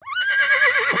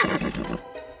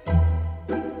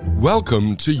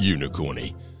Welcome to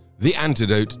Unicorny, the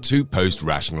antidote to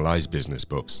post-rationalized business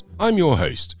books. I'm your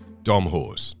host, Dom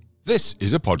Hawes. This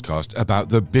is a podcast about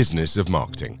the business of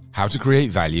marketing, how to create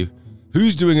value,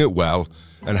 who's doing it well,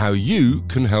 and how you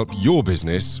can help your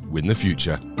business win the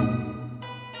future.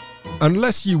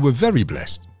 Unless you were very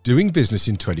blessed, doing business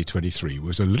in 2023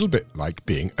 was a little bit like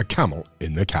being a camel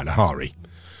in the Kalahari.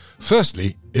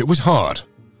 Firstly, it was hard.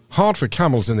 Hard for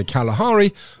camels in the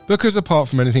Kalahari because apart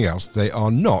from anything else, they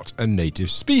are not a native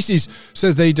species,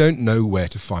 so they don't know where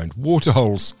to find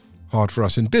waterholes. Hard for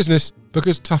us in business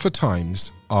because tougher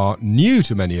times are new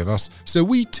to many of us, so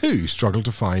we too struggle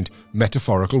to find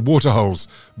metaphorical waterholes,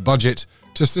 budget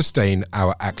to sustain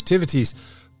our activities.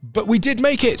 But we did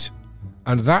make it,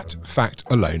 and that fact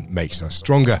alone makes us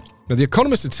stronger. Now, the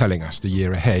economists are telling us the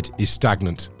year ahead is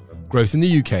stagnant. Growth in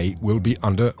the UK will be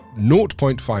under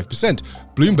 0.5%.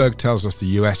 Bloomberg tells us the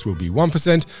US will be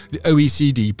 1%. The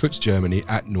OECD puts Germany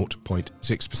at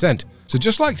 0.6%. So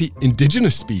just like the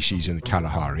indigenous species in the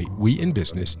Kalahari, we in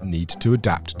business need to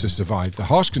adapt to survive the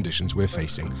harsh conditions we're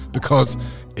facing because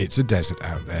it's a desert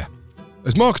out there.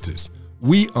 As marketers,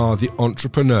 we are the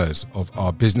entrepreneurs of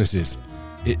our businesses.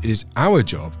 It is our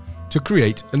job to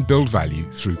create and build value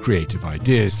through creative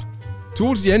ideas.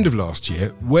 Towards the end of last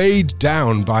year, weighed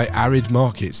down by arid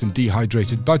markets and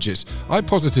dehydrated budgets, I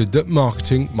posited that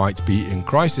marketing might be in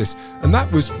crisis, and that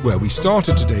was where we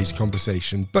started today's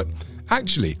conversation. But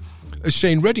actually, as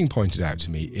Shane Redding pointed out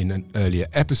to me in an earlier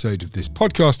episode of this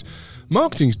podcast,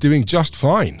 marketing's doing just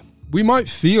fine. We might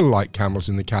feel like camels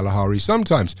in the Kalahari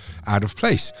sometimes, out of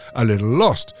place, a little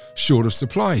lost, short of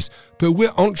supplies, but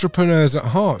we're entrepreneurs at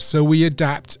heart, so we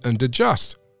adapt and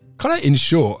adjust. Kind of in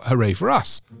short, hooray for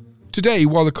us. Today,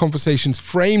 while the conversation's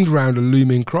framed around a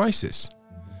looming crisis,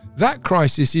 that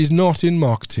crisis is not in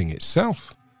marketing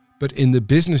itself, but in the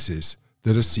businesses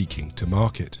that are seeking to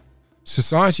market.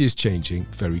 Society is changing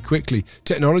very quickly.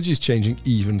 Technology is changing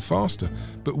even faster.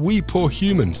 But we poor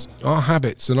humans, our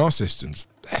habits and our systems,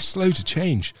 they're slow to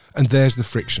change. And there's the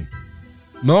friction.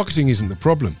 Marketing isn't the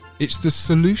problem, it's the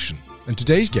solution. And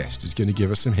today's guest is going to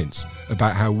give us some hints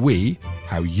about how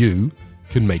you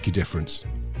can make a difference.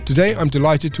 Today, I'm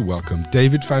delighted to welcome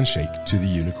David Van Schaik to the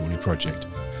Unicorny Project.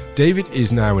 David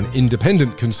is now an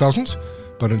independent consultant,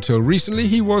 but until recently,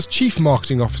 he was Chief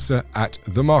Marketing Officer at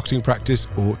The Marketing Practice,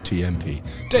 or TMP.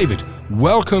 David,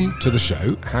 welcome to the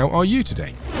show. How are you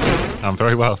today? I'm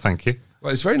very well, thank you.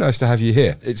 Well, it's very nice to have you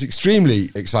here. It's extremely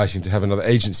exciting to have another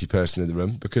agency person in the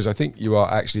room because I think you are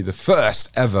actually the first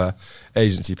ever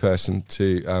agency person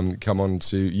to come on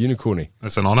to Unicorny.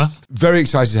 That's an honour. Very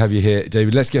excited to have you here,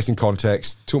 David. Let's get some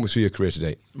context. Talk me through your career to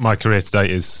date. My career to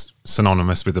date is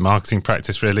synonymous with the marketing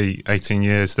practice, really. 18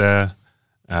 years there.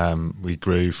 We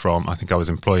grew from, I think I was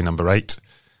employee number 8.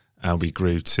 We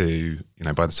grew to,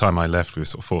 by the time I left, we were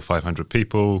sort of 400 or 500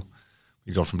 people.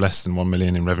 We got from less than 1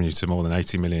 million in revenue to more than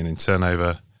 80 million in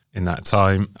turnover in that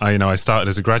time. I started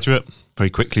as a graduate, very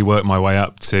quickly worked my way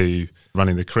up to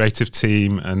running the creative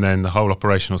team, and then the whole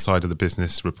operational side of the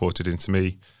business reported into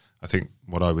me. I think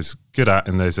what I was good at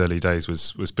in those early days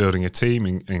was building a team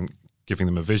and giving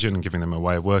them a vision and giving them a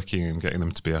way of working and getting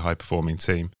them to be a high-performing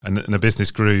team. And the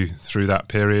business grew through that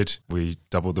period. We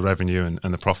doubled the revenue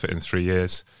and the profit in 3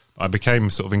 years. I became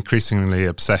sort of increasingly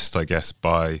obsessed, I guess,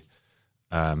 by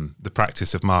the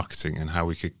practice of marketing and how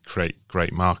we could create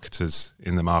great marketers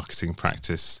in the marketing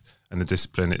practice and the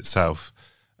discipline itself.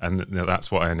 And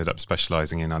that's what I ended up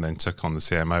specialising in. I then took on the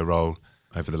CMO role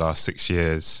over the last 6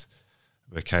 years,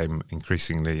 became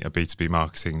increasingly a B2B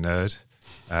marketing nerd,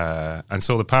 and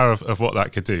saw the power of what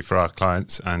that could do for our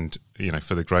clients and,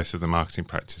 for the growth of the marketing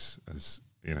practice. As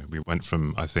we went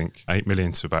from, I think, 8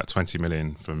 million to about 20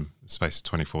 million from the space of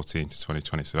 2014 to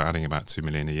 2020. So adding about 2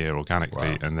 million a year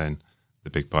organically. Wow. And then the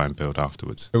big buy and build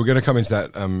afterwards. So we're going to come into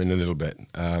that in a little bit.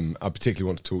 I particularly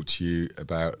want to talk to you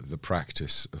about the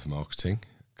practice of marketing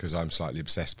because I'm slightly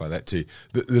obsessed by that too.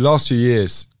 The last few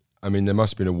years, there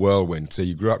must have been a whirlwind. So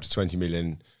you grew up to 20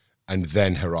 million and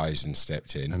then Horizon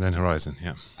stepped in. And then Horizon,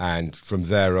 yeah. And from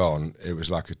there on,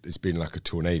 it's been like a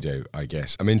tornado, I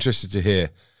guess. I'm interested to hear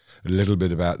a little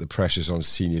bit about the pressures on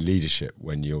senior leadership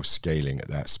when you're scaling at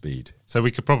that speed. So we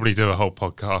could probably do a whole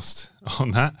podcast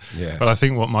on that. Yeah. But I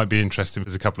think what might be interesting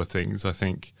is a couple of things. I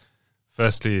think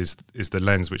firstly is the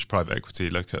lens which private equity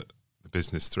look at the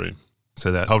business through.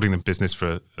 So they're holding the business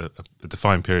for a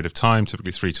defined period of time,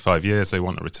 typically 3 to 5 years. They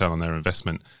want a return on their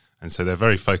investment. And so they're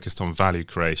very focused on value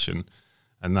creation.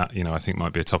 And that, I think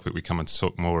might be a topic we come on to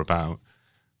talk more about,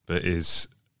 but is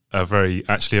a very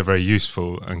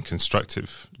useful and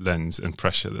constructive lens and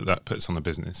pressure that puts on the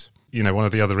business. One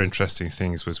of the other interesting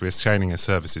things was we're scaling a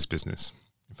services business.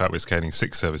 In fact, we're scaling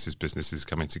 6 services businesses,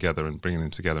 coming together and bringing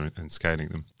them together and scaling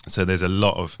them. So there's a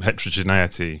lot of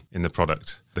heterogeneity in the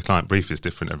product. The client brief is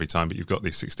different every time, but you've got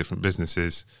these 6 different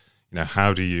businesses.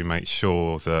 How do you make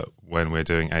sure that when we're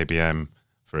doing ABM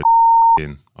for a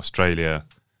in Australia,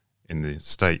 in the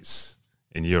States,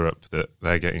 in Europe, that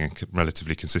they're getting a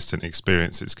relatively consistent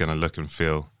experience? It's going to look and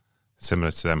feel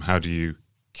similar to them. How do you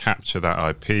capture that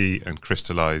IP and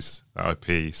crystallize that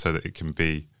IP so that it can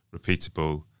be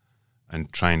repeatable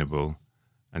and trainable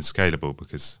and scalable?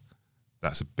 Because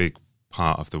that's a big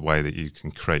part of the way that you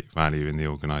can create value in the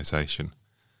organization.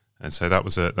 And so that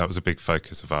was a big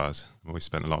focus of ours. We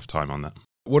spent a lot of time on that.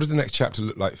 What does the next chapter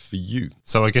look like for you?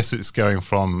 So I guess it's going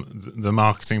from the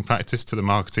marketing practice to the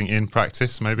marketing in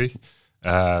practice, maybe.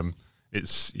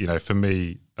 It's, for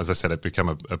me, as I said, I've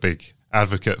become a big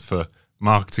advocate for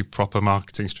marketing, proper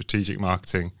marketing, strategic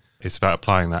marketing. It's about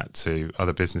applying that to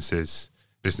other businesses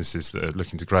that are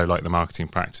looking to grow like the marketing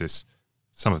practice.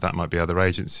 Some of that might be other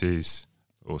agencies,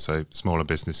 also smaller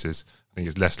businesses. I think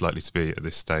it's less likely to be at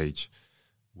this stage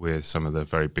with some of the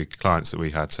very big clients that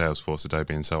we had, Salesforce,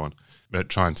 Adobe and so on. But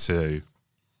trying to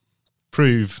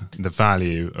prove the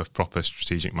value of proper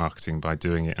strategic marketing by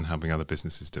doing it and helping other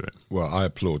businesses do it. Well, I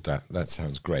applaud that. That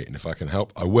sounds great. And if I can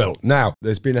help, I will. Now,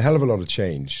 there's been a hell of a lot of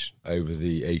change over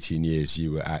the 18 years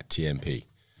you were at TMP.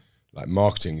 Like,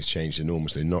 marketing has changed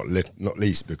enormously, not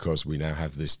least because we now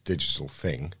have this digital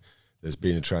thing. There's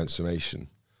been a transformation.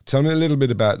 Tell me a little bit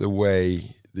about the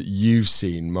way that you've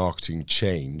seen marketing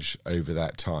change over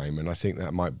that time. And I think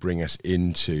that might bring us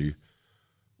into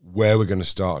where we're going to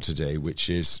start today, which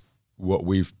is what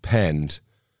we've penned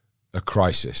a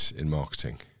crisis in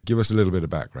marketing. Give us a little bit of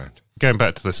background. Going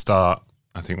back to the start,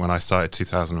 I think when I started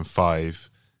 2005,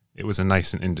 it was a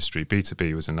nascent industry.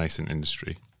 B2B was a nascent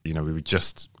industry. We were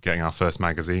just getting our first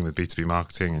magazine with B2B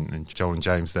marketing and Joel and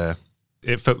James there.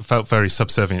 It felt very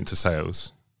subservient to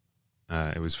sales.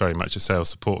 It was very much a sales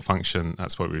support function.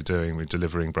 That's what we were doing. We were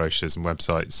delivering brochures and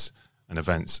websites and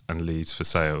events and leads for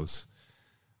sales.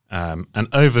 And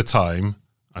over time,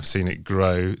 I've seen it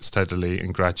grow steadily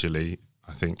and gradually,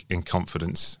 I think, in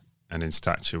confidence and in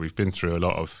stature. We've been through a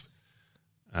lot of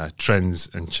trends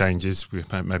and changes.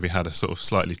 We've maybe had a sort of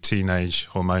slightly teenage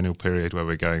hormonal period where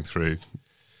we're going through,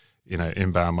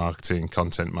 inbound marketing,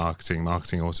 content marketing,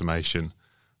 marketing automation,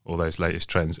 all those latest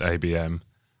trends, ABM.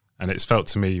 And it's felt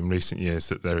to me in recent years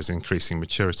that there is increasing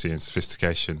maturity and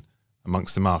sophistication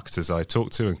amongst the marketers I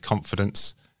talk to, and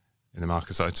confidence in the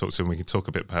marketers I talk to. And we can talk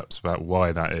a bit perhaps about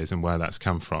why that is and where that's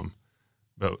come from.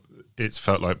 But it's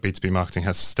felt like B2B marketing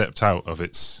has stepped out of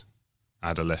its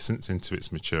adolescence into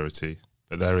its maturity.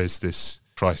 But there is this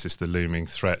crisis, the looming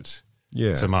threat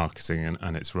to marketing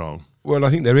and its role. Well, I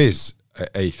think there is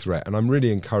a threat, and I'm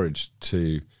really encouraged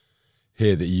to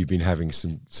hear that you've been having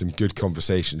some good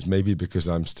conversations, maybe because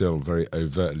I'm still very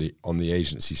overtly on the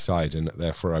agency side, and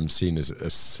therefore I'm seen as a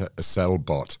sell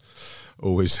bot,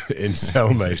 always in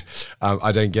sell mode.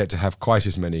 I don't get to have quite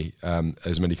as many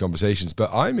conversations,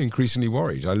 but I'm increasingly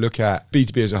worried. I look at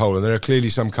B2B as a whole, and there are clearly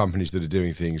some companies that are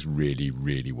doing things really,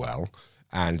 really well,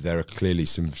 and there are clearly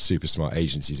some super smart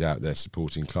agencies out there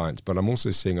supporting clients, but I'm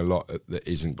also seeing a lot that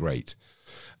isn't great.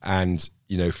 And,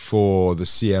 for the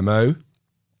CMO,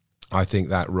 I think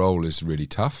that role is really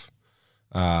tough.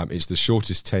 It's the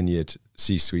shortest tenured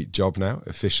C-suite job now,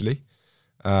 officially.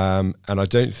 And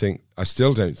I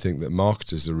still don't think that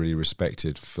marketers are really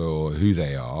respected for who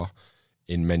they are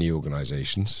in many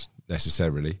organizations,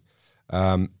 necessarily.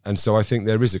 And so I think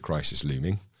there is a crisis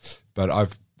looming,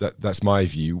 but that's my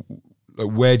view.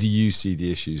 Where do you see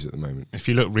the issues at the moment? If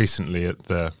you look recently at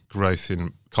the growth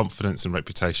in confidence and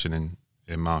reputation in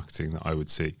marketing that I would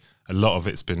see, a lot of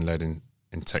it's been led in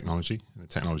technology, in the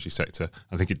technology sector.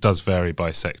 I think it does vary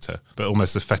by sector, but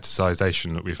almost the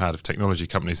fetishization that we've had of technology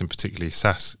companies, and particularly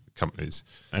SaaS companies.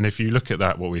 And if you look at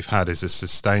that, what we've had is a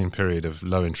sustained period of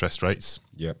low interest rates,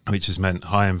 which has meant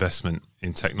high investment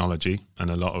in technology and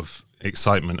a lot of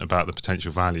excitement about the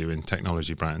potential value in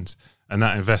technology brands. And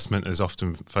that investment is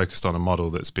often focused on a model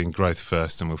that's been growth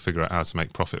first, and we'll figure out how to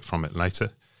make profit from it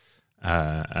later.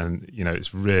 And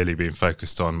it's really been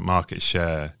focused on market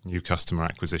share, new customer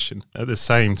acquisition. At the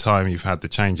same time, you've had the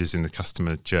changes in the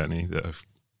customer journey that have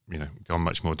gone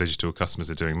much more digital. Customers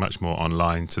are doing much more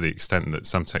online, to the extent that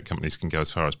some tech companies can go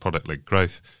as far as product-led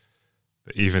growth.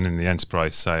 But even in the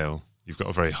enterprise sale, you've got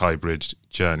a very hybrid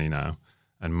journey now,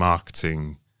 and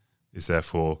marketing is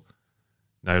therefore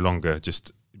no longer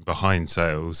just behind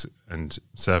sales and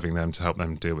serving them to help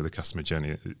them deal with the customer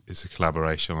journey. It's a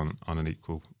collaboration on an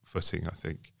equal footing, I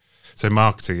think. So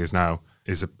marketing is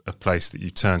a place that you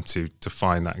turn to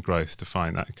find that growth, to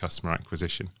find that customer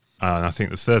acquisition. And I think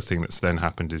the third thing that's then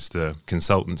happened is the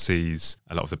consultancies,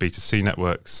 a lot of the B2C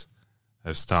networks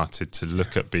have started to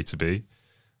look at B2B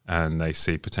and they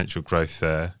see potential growth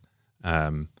there.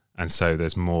 And so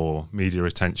there's more media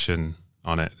attention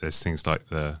on it. There's things like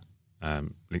the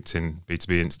LinkedIn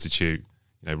B2B Institute.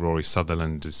 Rory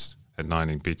Sutherland is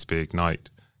headlining B2B Ignite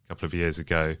a couple of years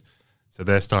ago. So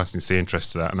they're starting to see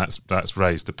interest in that, and that's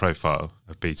raised the profile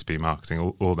of B2B marketing,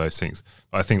 all those things.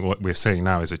 But I think what we're seeing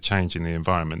now is a change in the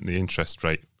environment. The interest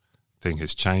rate thing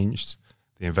has changed.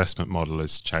 The investment model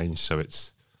has changed. So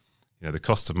it's, the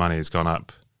cost of money has gone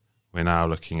up. We're now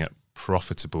looking at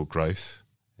profitable growth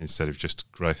instead of just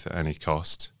growth at any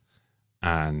cost.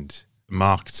 And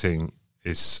marketing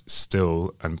is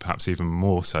still, and perhaps even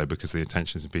more so because the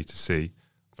attentions in B2C,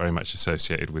 very much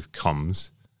associated with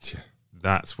comms. Yeah.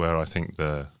 That's where I think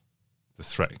the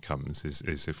threat comes, is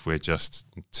if we're just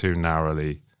too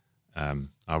narrowly,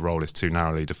 our role is too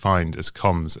narrowly defined as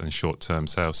comms and short-term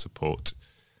sales support,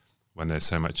 when there's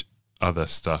so much other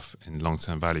stuff in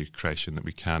long-term value creation that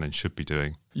we can and should be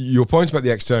doing. Your point about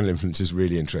the external influence is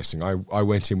really interesting. I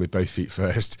went in with both feet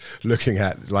first, looking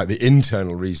at the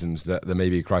internal reasons that there may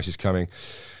be a crisis coming.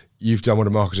 You've done what a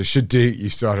marketer should do.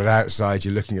 You've started outside.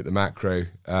 You're looking at the macro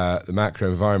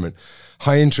environment.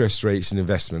 High interest rates and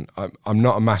investment. I'm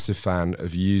not a massive fan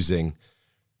of using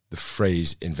the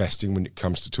phrase investing when it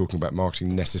comes to talking about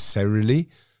marketing necessarily,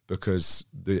 because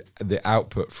the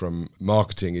output from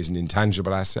marketing is an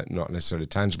intangible asset, not necessarily a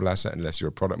tangible asset unless you're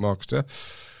a product marketer.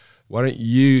 Why don't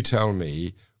you tell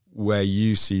me where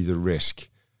you see the risk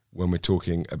when we're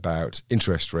talking about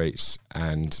interest rates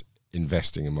and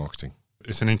investing in marketing?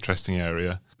 It's an interesting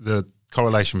area. The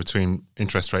correlation between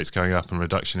interest rates going up and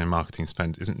reduction in marketing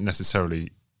spend isn't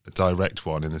necessarily a direct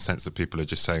one, in the sense that people are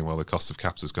just saying, well, the cost of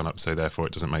capital has gone up, so therefore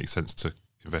it doesn't make sense to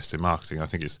invest in marketing. I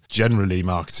think it's generally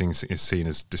marketing is seen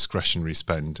as discretionary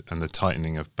spend, and the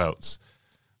tightening of belts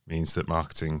means that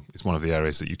marketing is one of the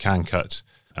areas that you can cut,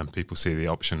 and people see the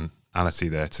optionality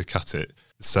there to cut it.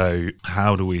 So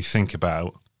how do we think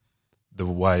about the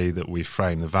way that we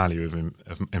frame the value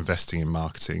of investing in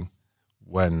marketing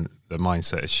when the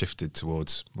mindset is shifted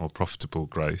towards more profitable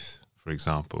growth, for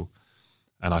example?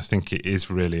 And I think it is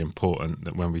really important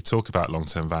that when we talk about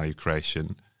long-term value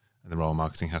creation and the role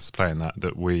marketing has to play in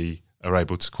that we are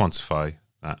able to quantify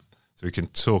that. So we can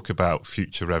talk about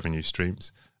future revenue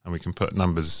streams, and we can put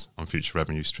numbers on future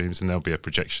revenue streams, and there'll be a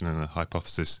projection and a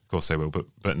hypothesis. Of course they will,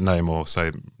 but no more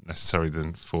so necessarily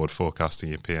than forward forecasting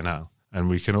your P&L. And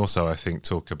we can also, I think,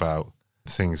 talk about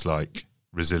things like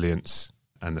resilience,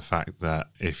 and the fact that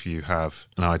if you have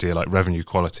an idea like revenue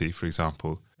quality, for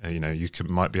example, you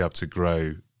might be able to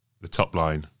grow the top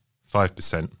line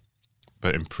 5%,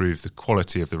 but improve the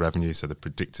quality of the revenue, so the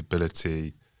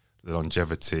predictability, the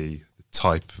longevity, the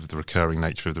type of the recurring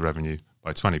nature of the revenue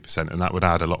by 20%. And that would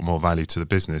add a lot more value to the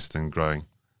business than growing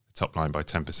the top line by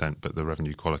 10%, but the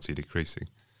revenue quality decreasing.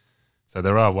 So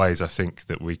there are ways, I think,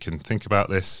 that we can think about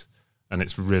this, and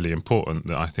it's really important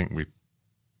that I think we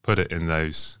put it in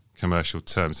those commercial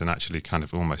terms and actually kind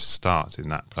of almost start in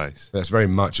that place. That's very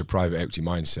much a private equity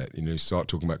mindset. Start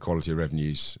talking about quality of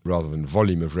revenues rather than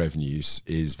volume of revenues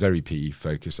is very PE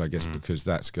focused, I guess, because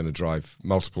that's going to drive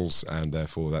multiples, and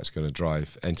therefore that's going to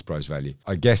drive enterprise value.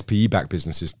 I guess PE-backed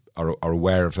businesses are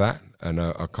aware of that and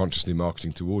are consciously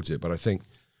marketing towards it. But I think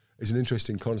it's an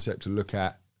interesting concept to look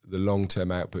at the long-term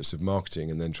outputs of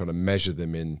marketing and then trying to measure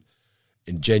them in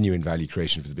genuine value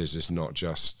creation for the business, not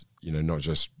just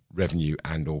revenue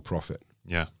and or profit.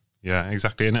 Yeah,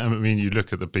 exactly. And I mean, you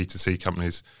look at the B2C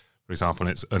companies, for example,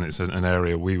 and it's an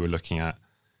area we were looking at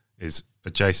is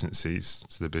adjacencies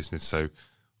to the business. So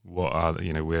what are,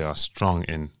 we are strong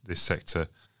in this sector.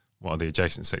 What are the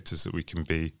adjacent sectors that we can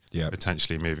be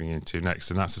potentially moving into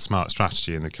next? And that's a smart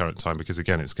strategy in the current time, because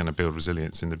again, it's going to build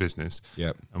resilience in the business.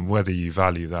 Yep. And whether you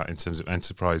value that in terms of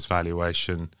enterprise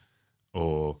valuation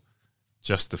or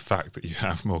just the fact that you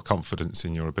have more confidence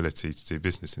in your ability to do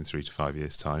business in 3 to 5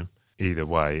 years' time. Either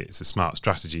way, it's a smart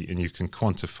strategy, and you can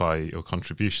quantify your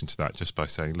contribution to that just by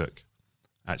saying, look,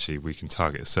 actually we can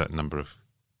target a certain number of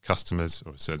customers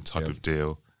or a certain type of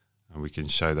deal, and we can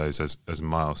show those as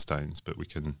milestones, but we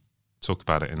can talk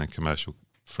about it in a commercial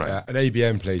frame. And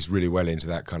ABM plays really well into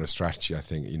that kind of strategy, I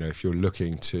think. If you're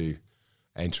looking to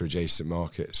enter adjacent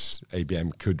markets,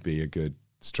 ABM could be a good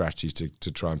strategy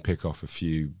to try and pick off a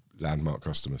few landmark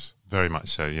customers. Very much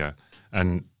so, yeah.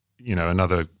 And,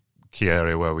 another key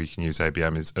area where we can use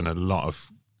ABM is, and a lot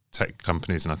of tech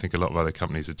companies, and I think a lot of other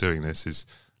companies are doing this, is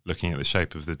looking at the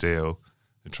shape of the deal.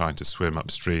 They're trying to swim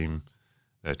upstream.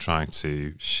 They're trying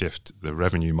to shift the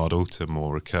revenue model to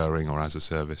more recurring or as a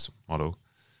service model.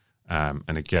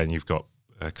 And again, you've got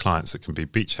clients that can be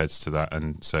beachheads to that,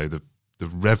 and so the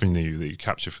revenue that you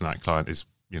capture from that client is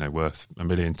worth $1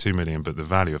 million, $2 million, but the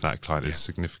value of that client is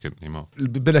significantly more.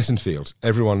 Billett and Field.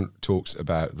 Everyone talks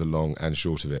about the long and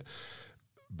short of it,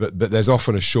 but there's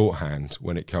often a shorthand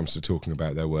when it comes to talking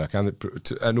about their work,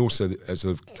 and also as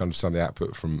a kind of some of the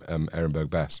output from Ehrenberg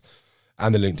Bass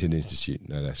and the LinkedIn Institute,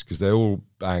 no less, because they all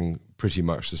bang pretty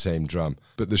much the same drum.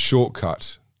 But the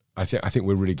shortcut, I think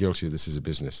we're really guilty of this as a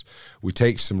business. We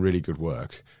take some really good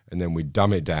work and then we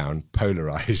dumb it down,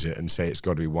 polarize it, and say it's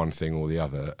got to be one thing or the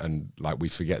other, and like we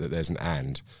forget that there's an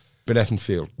and. Billett and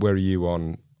Field, where are you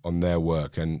on their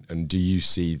work, and do you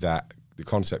see that the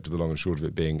concept of the long and short of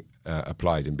it being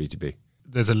applied in B2B?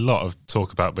 There's a lot of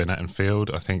talk about Billett and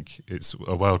Field. I think it's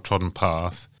a well-trodden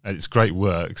path. It's great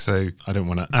work, so I don't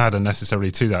want to add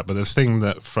unnecessarily to that. But the thing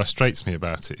that frustrates me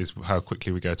about it is how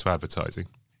quickly we go to advertising.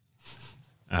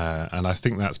 And I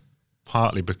think that's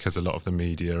partly because a lot of the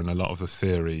media and a lot of the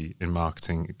theory in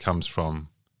marketing comes from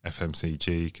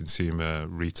FMCG, consumer,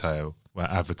 retail, where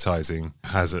advertising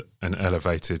has an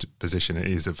elevated position. It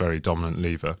is a very dominant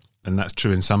lever. And that's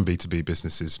true in some B2B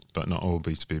businesses, but not all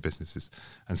B2B businesses.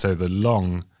 And so the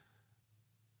long,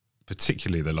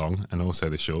 particularly the long and also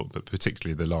the short, but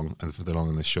particularly the long and for the long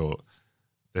and the short,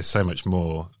 there's so much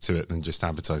more to it than just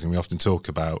advertising. We often talk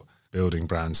about building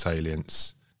brand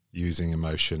salience, using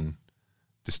emotion,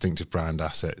 distinctive brand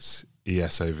assets,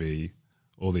 ESOV,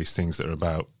 all these things that are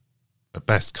about, at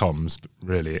best, comms, but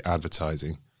really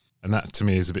advertising. And that to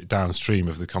me is a bit downstream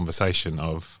of the conversation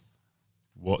of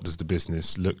what does the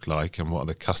business look like and what are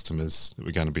the customers that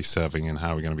we're going to be serving and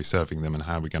how we're going to be serving them and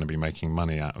how we're going to be making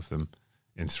money out of them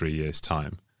in 3 years'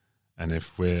 time. And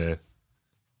if we're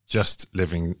just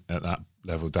living at that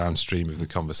level downstream of the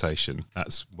conversation,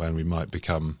 that's when we might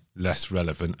become less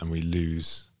relevant and we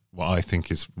lose what I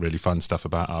think is really fun stuff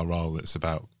about our role. It's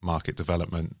about market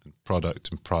development and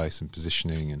product and price and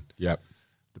positioning and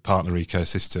the partner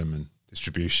ecosystem and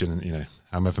distribution and,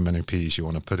 however many P's you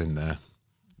want to put in there.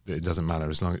 It doesn't matter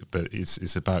but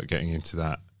it's about getting into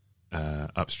that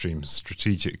upstream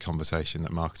strategic conversation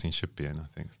that marketing should be in, I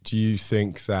think. Do you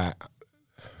think that,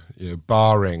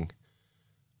 barring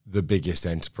the biggest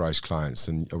enterprise clients,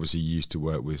 and obviously you used to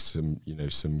work with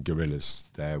some gorillas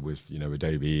there with,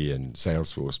 Adobe and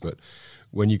Salesforce, but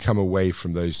when you come away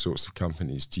from those sorts of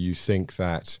companies, do you think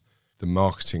that the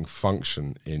marketing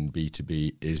function in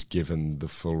B2B is given the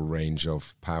full range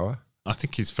of power? I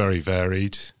think it's very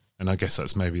varied. And I guess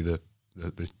that's maybe the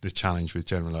challenge with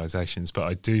generalizations. But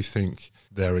I do think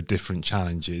there are different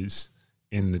challenges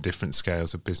in the different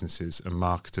scales of businesses, and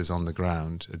marketers on the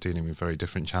ground are dealing with very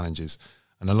different challenges.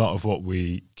 And a lot of what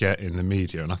we get in the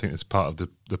media, and I think that's part of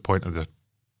the point of the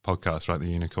podcast, right,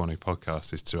 the Unicorning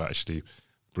podcast, is to actually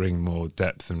bring more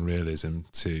depth and realism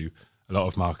to a lot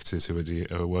of marketers who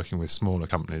are working with smaller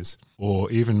companies, or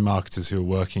even marketers who are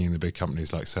working in the big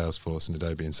companies like Salesforce and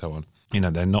Adobe and so on.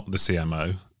 They're not the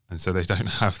CMO. And so they don't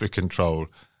have the control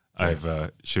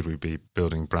over should we be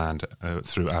building brand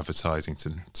through advertising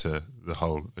to the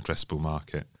whole addressable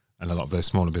market. And a lot of those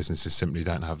smaller businesses simply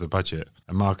don't have the budget.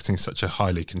 And marketing is such a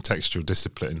highly contextual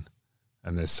discipline,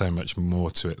 and there's so much more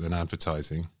to it than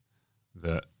advertising,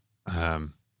 that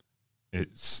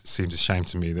it seems a shame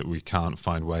to me that we can't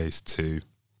find ways to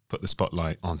put the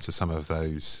spotlight onto some of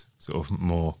those sort of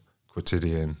more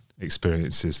quotidian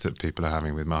experiences that people are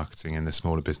having with marketing in the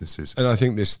smaller businesses. And I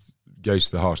think this goes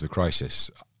to the heart of the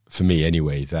crisis, for me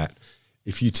anyway, that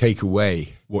if you take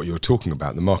away what you're talking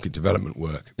about, the market development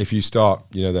work, if you start,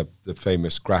 the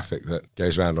famous graphic that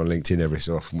goes around on LinkedIn every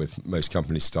so often with most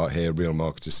companies start here, real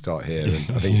marketers start here, and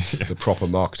I think the Proper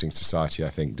Marketing Society,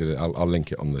 did it. I'll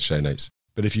link it on the show notes.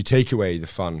 But if you take away the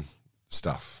fun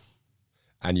stuff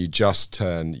and you just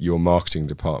turn your marketing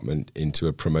department into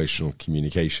a promotional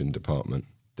communication department,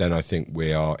 then I think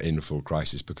we are in full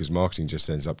crisis, because marketing just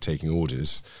ends up taking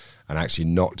orders and actually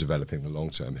not developing the long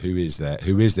term. Who is there?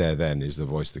 Who is there then is the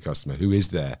voice of the customer. Who is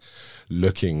there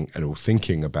looking and or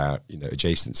thinking about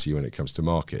adjacency when it comes to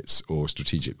markets or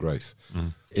strategic growth?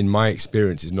 In my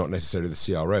experience, it's not necessarily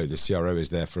the CRO. The CRO is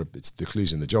there it's the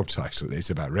clues in the job title. It's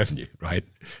about revenue, right?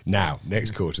 Now,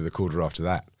 next quarter, the quarter after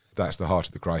that. That's the heart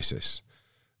of the crisis.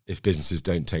 If businesses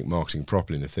don't take marketing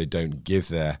properly, and if they don't give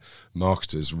their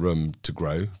marketers room to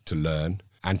grow, to learn,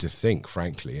 and to think,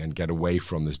 frankly, and get away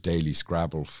from this daily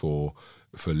scrabble for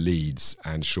leads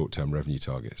and short-term revenue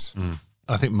targets.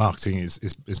 I think marketing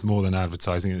is more than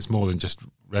advertising. It's more than just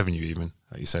revenue even.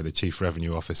 Like you say, the chief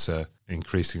revenue officer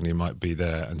increasingly might be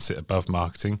there and sit above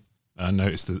marketing. I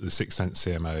noticed that the Sixth Sense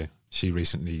CMO, she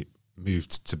recently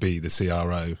moved to be the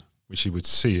CRO, which you would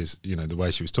see as, the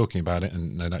way she was talking about it,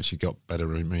 and they'd actually got better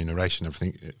remuneration.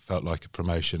 Everything, it felt like a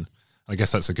promotion. I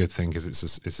guess that's a good thing because it's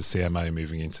a CMO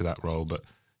moving into that role, but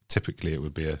typically it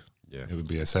would be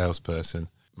a salesperson.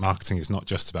 Marketing is not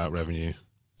just about revenue;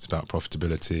 it's about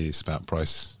profitability, it's about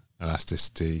price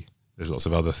elasticity. There's lots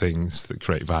of other things that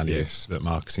create value that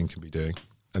marketing can be doing,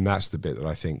 and that's the bit that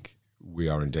I think we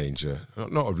are in danger,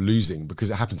 not of losing,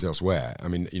 because it happens elsewhere. I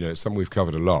mean, it's something we've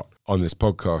covered a lot on this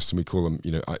podcast, and we call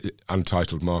them,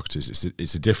 untitled marketers.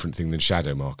 It's a different thing than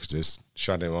shadow marketers.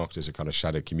 Shadow marketers are kind of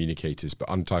shadow communicators, but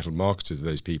untitled marketers are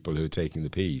those people who are taking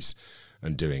the P's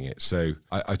and doing it. So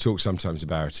I talk sometimes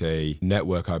about a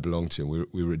network I belong to, and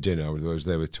we were at dinner. I was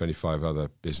there with 25 other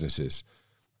businesses,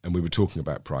 and we were talking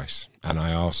about price. And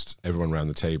I asked everyone around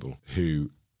the table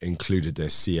who included their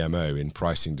CMO in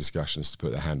pricing discussions to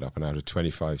put their hand up, and out of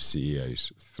 25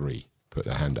 CEOs, 3 put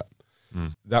their hand up.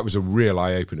 That was a real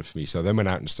eye-opener for me. So I then went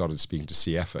out and started speaking to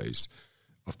CFOs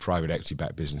of private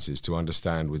equity-backed businesses to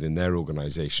understand within their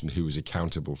organisation who was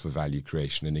accountable for value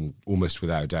creation, and almost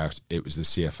without doubt, it was the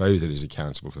CFO that is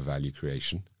accountable for value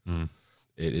creation.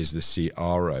 It is the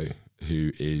CRO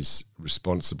who is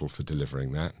responsible for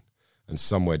delivering that. And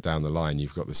somewhere down the line,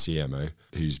 you've got the CMO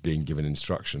who's being given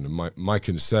instruction. And my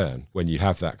concern when you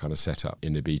have that kind of setup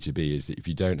in a B2B is that if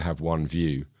you don't have one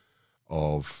view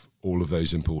of all of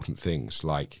those important things,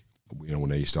 like,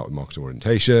 you start with market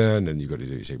orientation, and you've got to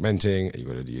do your segmenting, and you've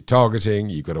got to do your targeting,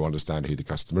 you've got to understand who the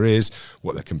customer is,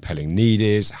 what their compelling need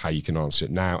is, how you can answer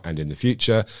it now and in the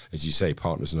future. As you say,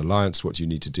 partners and alliance, what do you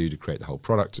need to do to create the whole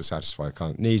product to satisfy a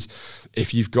client needs?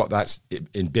 If you've got that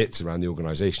in bits around the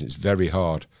organization, it's very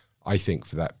hard, I think,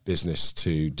 for that business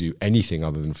to do anything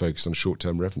other than focus on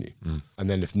short-term revenue. And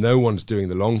then if no one's doing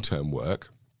the long-term work,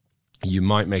 you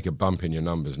might make a bump in your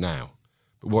numbers now.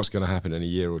 But what's going to happen in a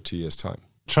year or 2 years' time?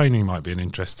 Training might be an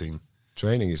interesting...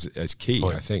 Training is key,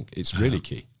 point. I think. It's really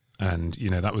key. And,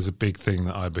 that was a big thing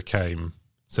that I became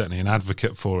certainly an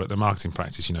advocate for at the marketing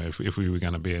practice. If we were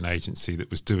going to be an agency that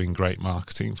was doing great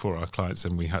marketing for our clients,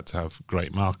 then we had to have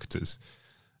great marketers.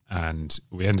 And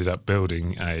we ended up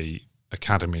building a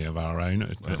academy of our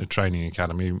own, a training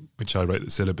academy, which I wrote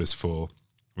the syllabus for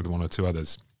with 1 or 2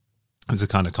 others. It was a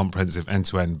kind of comprehensive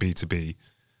end-to-end B2B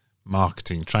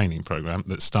marketing training program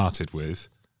that started with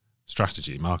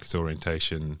strategy, market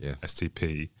orientation,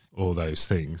 STP, all those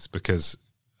things, because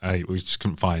we just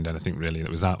couldn't find anything really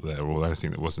that was out there, or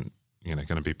anything that wasn't going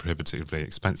to be prohibitively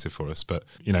expensive for us. But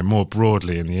more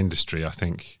broadly in the industry, I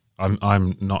think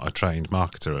I'm not a trained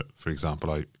marketer. For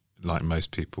example, I, like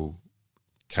most people,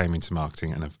 came into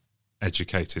marketing and have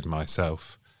educated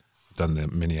myself. I've done the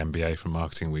mini MBA from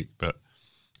Marketing Week, but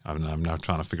I'm now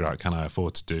trying to figure out, can I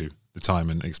afford to do the time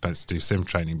and expense to do sim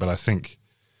training? But I think,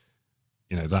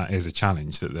 that is a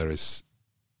challenge, that there is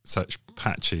such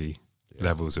patchy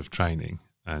levels of training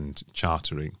and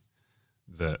chartering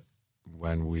that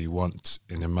when we want,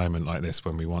 in a moment like this,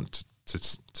 when we want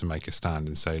to make a stand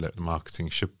and say, look, the marketing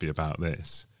should be about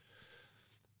this,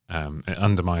 it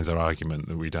undermines our argument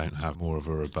that we don't have more of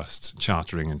a robust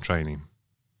chartering and training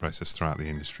process throughout the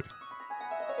industry.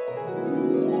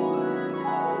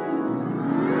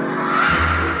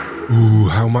 Ooh,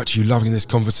 how much are you loving this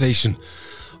conversation?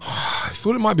 I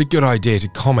thought it might be a good idea to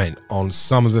comment on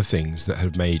some of the things that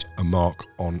have made a mark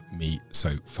on me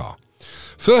so far.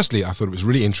 Firstly, I thought it was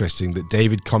really interesting that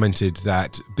David commented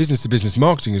that business-to-business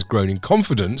marketing has grown in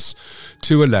confidence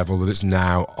to a level that it's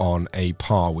now on a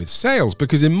par with sales,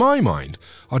 because in my mind,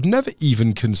 I'd never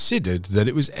even considered that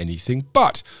it was anything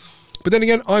but. But then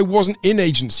again, I wasn't in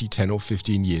agency 10 or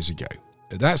 15 years ago.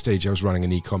 At that stage, I was running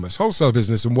an e-commerce wholesale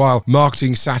business, and while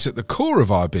marketing sat at the core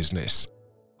of our business,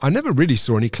 I never really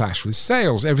saw any clash with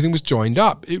sales. Everything was joined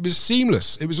up. It was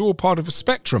seamless. It was all part of a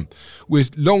spectrum,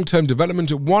 with long-term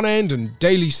development at one end and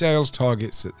daily sales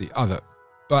targets at the other.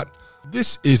 But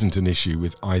this isn't an issue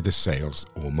with either sales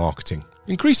or marketing.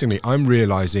 Increasingly, I'm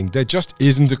realizing there just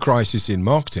isn't a crisis in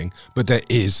marketing, but there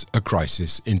is a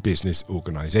crisis in business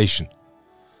organization.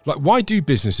 Like, why do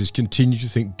businesses continue to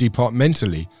think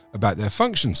departmentally about their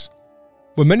functions?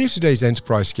 Well, many of today's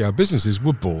enterprise-scale businesses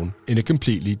were born in a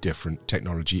completely different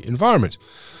technology environment.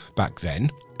 Back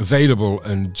then, available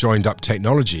and joined-up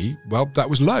technology, well, that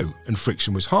was low and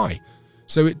friction was high.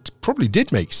 So it probably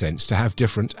did make sense to have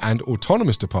different and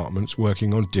autonomous departments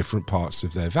working on different parts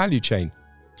of their value chain.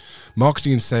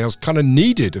 Marketing and sales kind of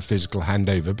needed a physical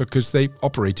handover because they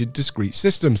operated discrete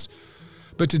systems.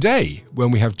 But today,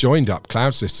 when we have joined-up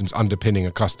cloud systems underpinning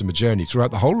a customer journey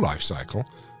throughout the whole life cycle,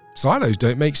 silos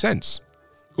don't make sense.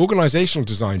 Organizational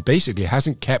design basically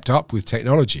hasn't kept up with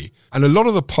technology, and a lot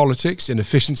of the politics,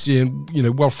 inefficiency,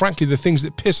 and, frankly, the things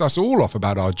that piss us all off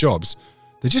about our jobs,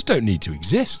 they just don't need to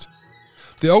exist.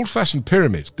 The old-fashioned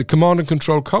pyramid, the command and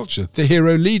control culture, the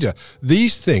hero leader,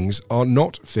 these things are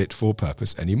not fit for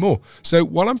purpose anymore. So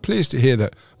while I'm pleased to hear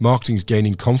that marketing is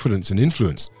gaining confidence and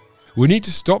influence, we need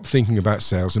to stop thinking about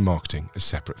sales and marketing as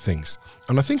separate things.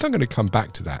 And I think I'm going to come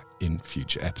back to that in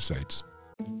future episodes.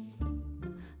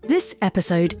 This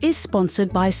episode is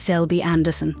sponsored by Selby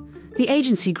Anderson, the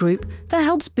agency group that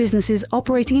helps businesses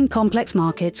operating in complex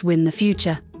markets win the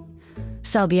future.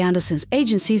 Selby Anderson's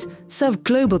agencies serve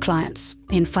global clients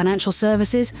in financial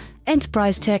services,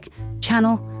 enterprise tech,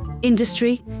 channel,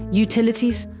 industry,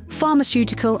 utilities,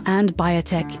 pharmaceutical and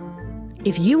biotech.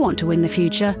 If you want to win the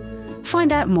future,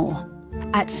 find out more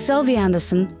at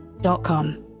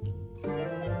selvyanderson.com.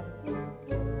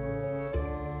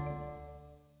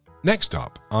 Next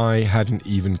up, I hadn't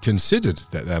even considered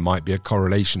that there might be a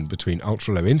correlation between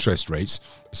ultra-low interest rates,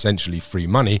 essentially free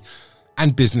money,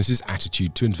 and businesses'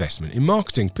 attitude to investment in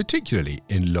marketing, particularly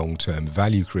in long-term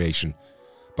value creation.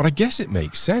 But I guess it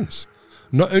makes sense.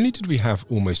 Not only did we have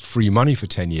almost free money for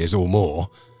 10 years or more,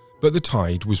 but the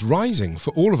tide was rising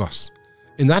for all of us.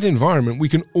 In that environment, we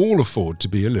can all afford to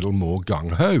be a little more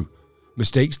gung-ho.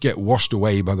 Mistakes get washed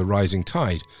away by the rising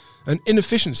tide, and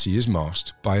inefficiency is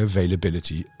masked by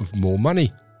availability of more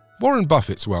money. Warren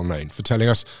Buffett's well known for telling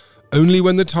us, only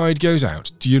when the tide goes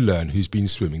out do you learn who's been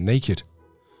swimming naked.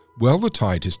 Well, the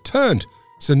tide has turned,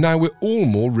 so now we're all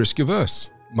more risk-averse.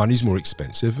 Money's more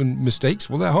expensive, and mistakes,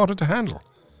 well, they're harder to handle.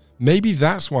 Maybe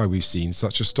that's why we've seen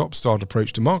such a stop-start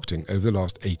approach to marketing over the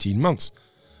last 18 months.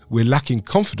 We're lacking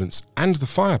confidence and the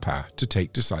firepower to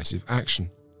take decisive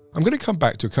action. I'm going to come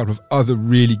back to a couple of other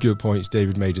really good points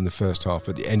David made in the first half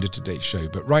at the end of today's show,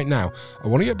 but right now I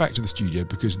want to get back to the studio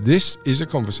because this is a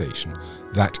conversation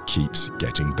that keeps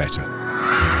getting better.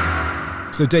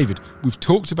 So David, we've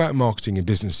talked about marketing in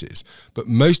businesses, but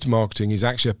most marketing is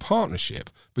actually a partnership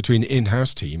between the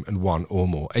in-house team and one or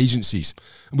more agencies.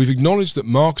 And we've acknowledged that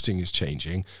marketing is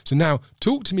changing. So now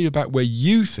talk to me about where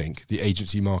you think the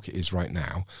agency market is right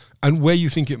now and where you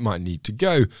think it might need to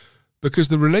go. Because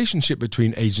the relationship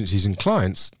between agencies and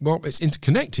clients, well, it's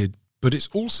interconnected, but it's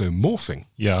also morphing.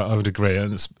 Yeah, I would agree.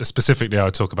 And specifically, I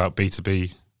would talk about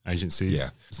B2B agencies. Yeah.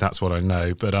 That's what I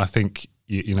know. But I think,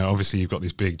 you know, obviously you've got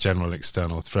this big general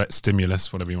external threat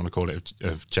stimulus, whatever you want to call it,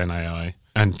 of Gen AI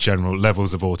and general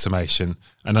levels of automation.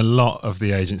 And a lot of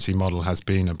the agency model has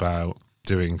been about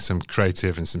doing some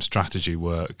creative and some strategy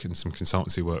work and some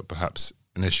consultancy work perhaps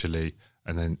initially.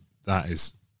 And then that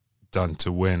is done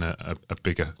to win a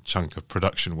bigger chunk of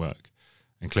production work.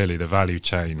 And clearly the value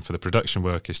chain for the production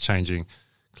work is changing.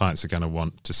 Clients are going to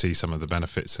want to see some of the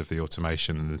benefits of the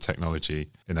automation and the technology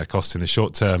in their cost in the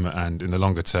short term, and in the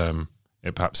longer term,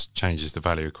 it perhaps changes the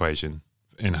value equation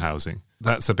in housing.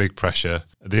 That's a big pressure.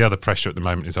 The other pressure at the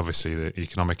moment is obviously the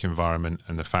economic environment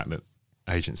and the fact that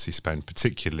agency spend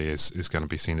particularly is going to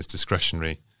be seen as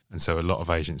discretionary. And so a lot of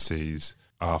agencies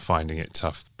are finding it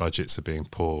tough. Budgets are being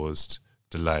paused,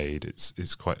 delayed.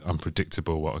 It's quite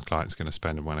unpredictable what a client's going to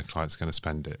spend and when a client's going to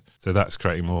spend it. So that's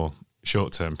creating more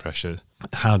short-term pressure.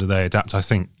 How do they adapt? I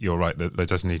think you're right that there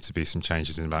does need to be some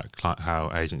changes in about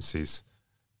how agencies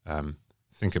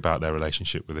think about their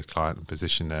relationship with the client and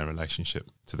position their relationship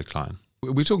to the client.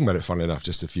 We were talking about it, funnily enough,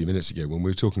 just a few minutes ago when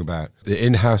we were talking about the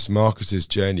in-house marketer's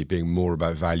journey being more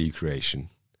about value creation.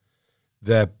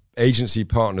 Their agency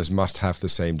partners must have the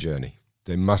same journey.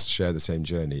 They must share the same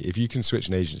journey. If you can switch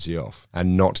an agency off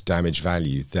and not damage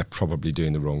value, they're probably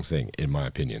doing the wrong thing, in my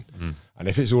opinion. Mm. And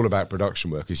if it's all about production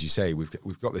work, as you say,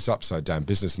 we've got this upside down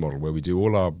business model where we do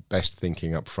all our best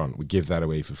thinking up front. We give that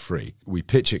away for free. We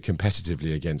pitch it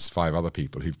competitively against 5 other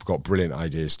people who've got brilliant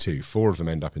ideas too. 4 of them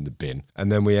end up in the bin.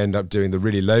 And then we end up doing the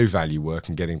really low value work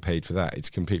and getting paid for that. It's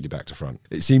completely back to front.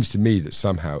 It seems to me that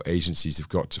somehow agencies have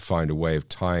got to find a way of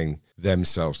tying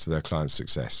themselves to their client's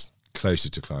success, closer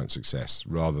to client success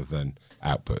rather than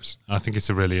outputs. I think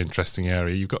it's a really interesting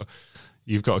area.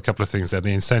 You've got a couple of things there.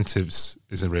 The incentives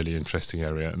is a really interesting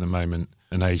area. At the moment,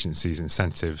 an agency's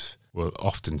incentive will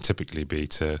often typically be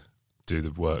to do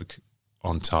the work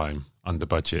on time, under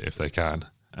budget if they can,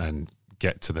 and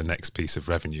get to the next piece of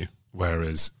revenue.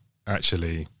 Whereas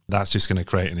actually that's just going to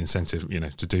create an incentive,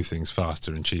 to do things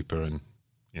faster and cheaper. And,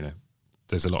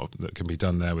 there's a lot that can be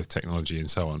done there with technology and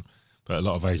so on. But a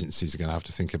lot of agencies are going to have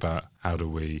to think about how do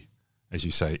we, as you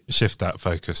say, shift that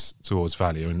focus towards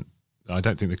value. And I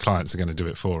don't think the clients are going to do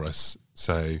it for us.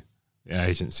 So the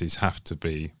agencies have to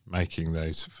be making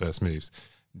those first moves.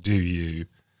 Do you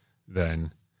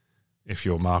then, if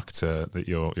you're a marketer, that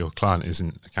your client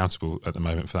isn't accountable at the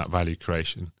moment for that value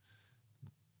creation,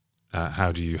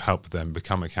 how do you help them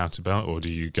become accountable? Or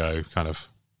do you go kind of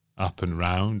up and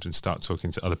round and start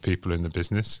talking to other people in the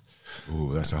business.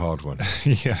 Oh, that's a hard one.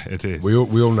 Yeah, it is. We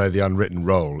all know the unwritten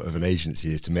role of an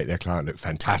agency is to make their client look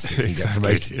fantastic and get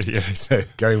promoted. Yeah. So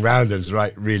going round them's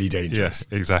really dangerous.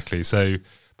 Yeah, exactly. So,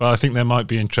 but I think there might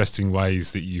be interesting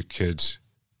ways that you could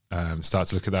start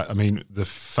to look at that. I mean, the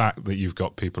fact that you've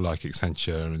got people like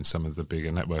Accenture and some of the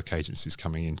bigger network agencies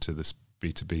coming into this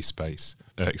B2B space,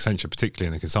 Accenture particularly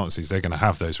in the consultancies, they're going to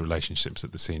have those relationships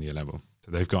at the senior level.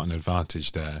 So they've got an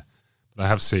advantage there. But I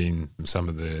have seen some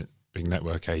of the big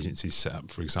network agencies set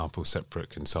up, for example, separate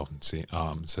consultancy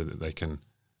arms so that they can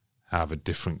have a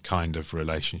different kind of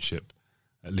relationship,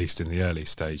 at least in the early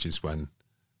stages when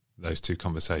those two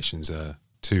conversations are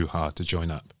too hard to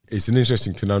join up. It's an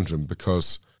interesting conundrum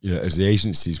because, as the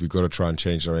agencies, we've got to try and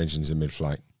change our engines in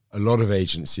mid-flight. A lot of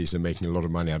agencies are making a lot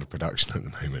of money out of production at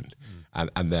the moment.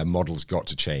 And their model's got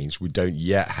to change. We don't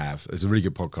yet have, there's a really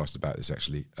good podcast about this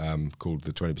actually, called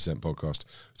the 20% podcast.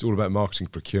 It's all about marketing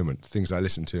procurement, things I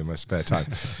listen to in my spare time.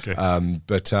 Okay.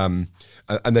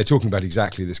 And they're talking about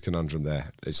exactly this conundrum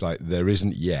there. It's like there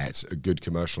isn't yet a good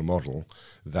commercial model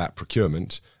that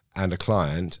procurement and a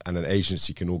client and an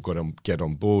agency can all get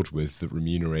on board with that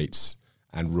remunerates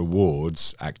and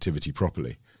rewards activity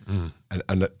properly. And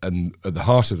at the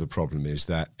heart of the problem is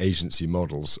that agency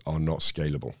models are not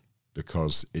scalable,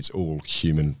 because it's all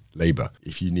human labor.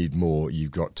 If you need more,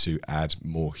 you've got to add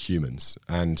more humans.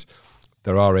 And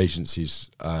there are agencies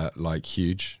like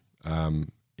Huge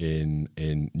in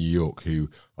New York who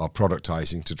are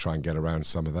productizing to try and get around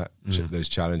some of that those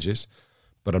challenges.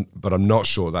 But I'm not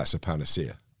sure that's a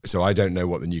panacea. So I don't know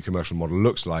what the new commercial model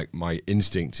looks like. My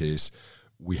instinct is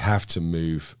we have to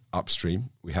move upstream.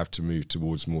 We have to move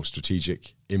towards more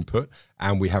strategic input,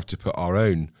 and we have to put our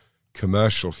own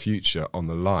commercial future on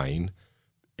the line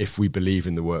if we believe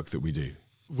in the work that we do.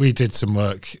 We did some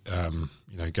work,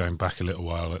 going back a little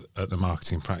while at the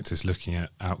marketing practice, looking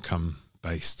at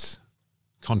outcome-based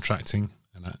contracting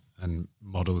and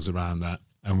models around that.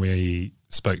 And we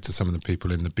spoke to some of the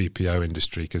people in the BPO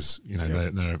industry because,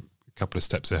 they're a couple of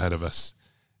steps ahead of us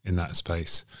in that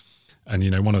space. And,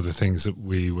 one of the things that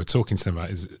we were talking to them about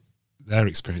is their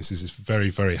experiences. It's very,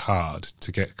 very hard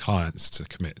to get clients to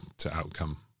commit to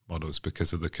outcome models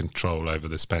because of the control over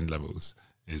the spend levels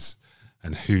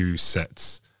and who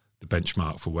sets the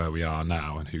benchmark for where we are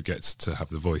now and who gets to have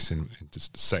the voice in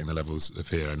setting the levels of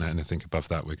here, and anything above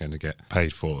that we're going to get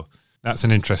paid for. That's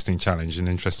an interesting challenge, an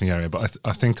interesting area. But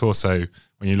I think also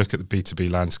when you look at the B2B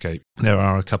landscape, there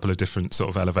are a couple of different sort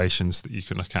of elevations that you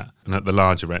can look at. And at the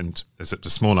larger end, there's a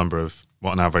small number of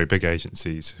what are now very big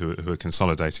agencies who are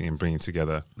consolidating and bringing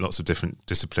together lots of different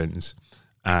disciplines.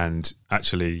 And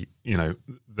actually,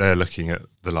 they're looking at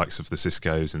the likes of the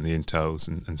Ciscos and the Intels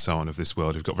and so on of this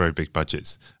world who've got very big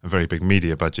budgets and very big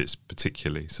media budgets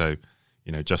particularly. So,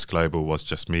 Just Global was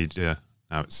Just Media.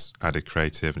 Now it's added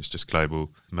creative and it's Just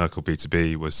Global. Merkle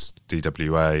B2B was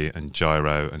DWA and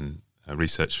Gyro and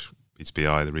Research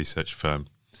B2BI, the research firm.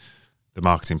 The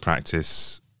marketing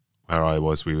practice where I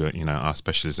was, we were, our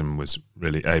specialism was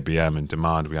really ABM and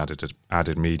demand. We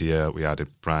added media, we added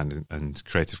brand and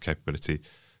creative capability.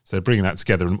 So bringing that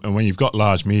together, and when you've got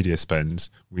large media spends,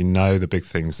 we know the big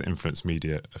things that influence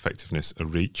media effectiveness are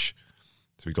reach.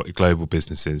 So we've got your global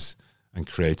businesses and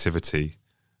creativity,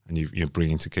 and you're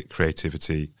bringing to get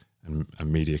creativity and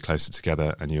media closer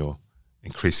together, and you're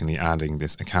increasingly adding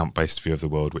this account-based view of the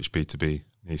world, which B2B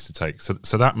needs to take.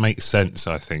 So that makes sense,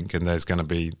 I think, and there's going to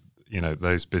be,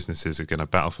 those businesses are going to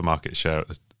battle for market share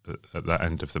at that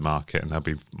end of the market, and there'll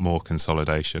be more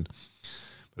consolidation.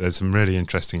 But there's some really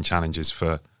interesting challenges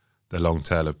for the long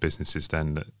tail of businesses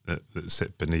then that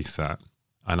sit beneath that.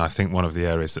 And I think one of the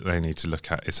areas that they need to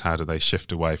look at is how do they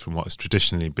shift away from what has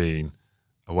traditionally been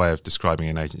a way of describing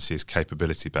an agency as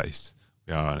capability-based.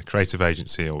 We are a creative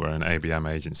agency, or we're an ABM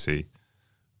agency,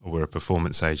 or we're a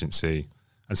performance agency.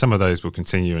 And some of those will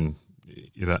continue, and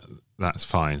that's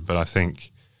fine. But I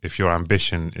think if your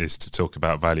ambition is to talk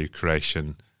about value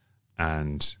creation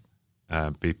and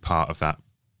be part of that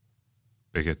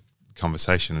bigger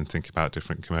conversation and think about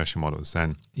different commercial models,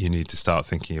 then you need to start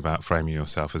thinking about framing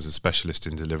yourself as a specialist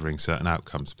in delivering certain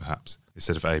outcomes, perhaps,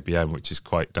 instead of ABM, which is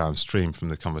quite downstream from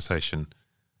the conversation.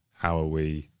 How are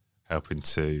we helping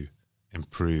to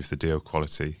improve the deal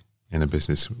quality in a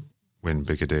business, win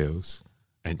bigger deals,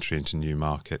 entry into new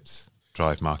markets,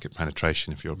 drive market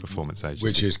penetration if you're a performance agency?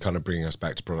 Which is kind of bringing us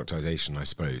back to productization, I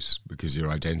suppose, because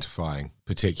you're identifying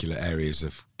particular areas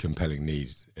of compelling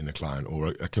need in a client, or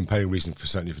a compelling reason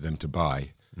certainly for them to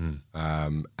buy,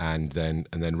 and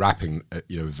then wrapping a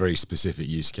very specific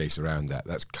use case around that.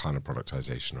 That's kind of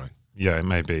productization, right? Yeah, it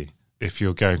may be. If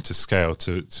you're going to scale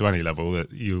to any level,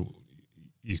 that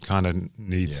you kind of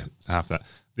need to have that.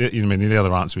 The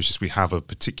other answer is just we have a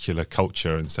particular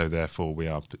culture, and so therefore we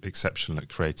are exceptional at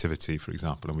creativity, for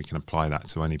example, and we can apply that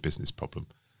to any business problem,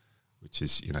 which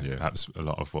is perhaps a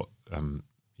lot of what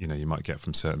you might get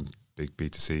from certain big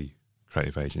B2C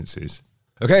creative agencies.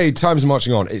 Okay, time's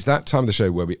marching on. It's that time of the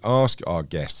show where we ask our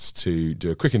guests to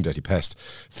do a quick and dirty pest,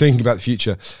 thinking about the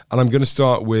future. And I'm going to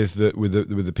start with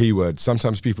the P word.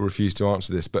 Sometimes people refuse to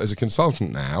answer this, but as a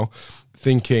consultant now,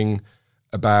 thinking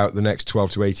about the next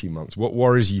 12 to 18 months, what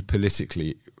worries you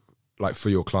politically, like for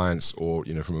your clients or,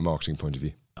 from a marketing point of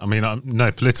view? I mean, I'm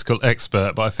no political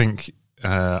expert, but I think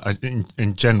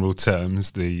in general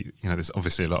terms, there's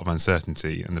obviously a lot of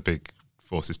uncertainty, and the big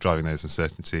forces driving those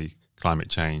uncertainty, climate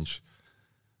change,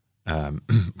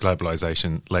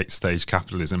 globalization, late stage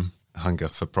capitalism, hunger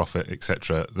for profit,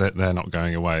 etc. They're not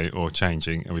going away or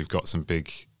changing, and we've got some big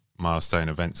milestone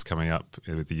events coming up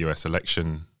with the US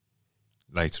election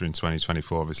later in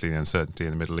 2024. Obviously, the uncertainty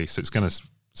in the Middle East, so it's going to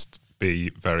be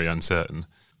very uncertain.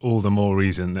 All the more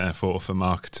reason, therefore, for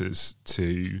marketers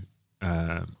to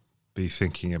be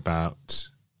thinking about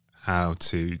how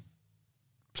to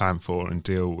plan for and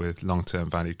deal with long-term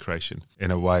value creation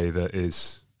in a way that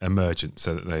is emergent,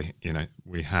 so that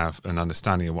we have an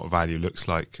understanding of what value looks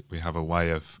like. We have a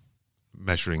way of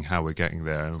measuring how we're getting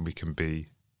there, and we can be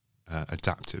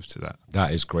adaptive to that.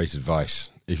 That is great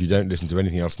advice. If you don't listen to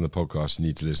anything else in the podcast, you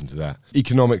need to listen to that.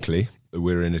 Economically,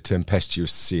 we're in a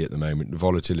tempestuous sea at the moment. The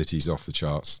volatility is off the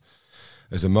charts.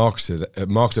 As a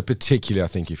marketer, particularly, I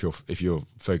think if you're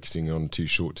focusing on too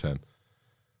short term,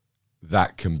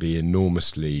 that can be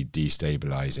enormously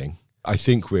destabilizing. I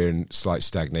think we're in slight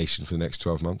stagnation for the next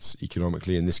 12 months,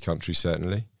 economically, in this country,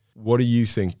 certainly. What do you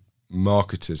think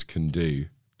marketers can do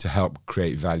to help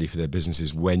create value for their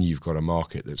businesses when you've got a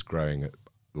market that's growing at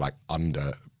like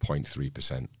under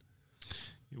 0.3%?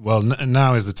 Well,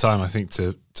 now is the time, I think,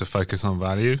 to focus on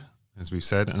value, as we've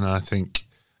said, and I think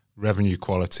revenue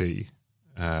quality,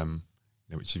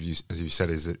 which, as you said,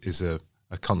 is a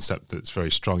concept that's very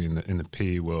strong in the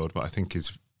PE world, but I think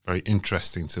is very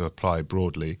interesting to apply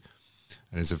broadly,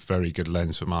 and is a very good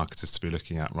lens for marketers to be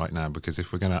looking at right now. Because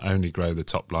if we're going to only grow the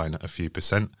top line at a few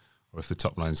percent, or if the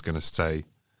top line is going to stay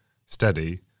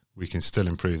steady, we can still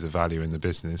improve the value in the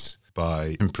business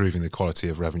by improving the quality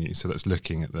of revenue. So that's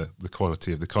looking at the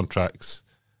quality of the contracts,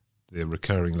 the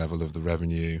recurring level of the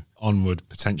revenue, onward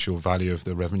potential value of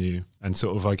the revenue, and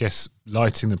sort of, I guess,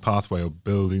 lighting the pathway or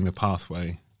building the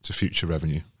pathway to future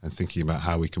revenue, and thinking about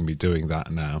how we can be doing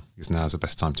that now, because now's the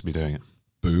best time to be doing it.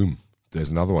 Boom. There's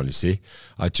another one, you see.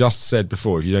 I just said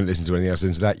before, if you don't listen to anything else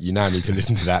into that, you now need to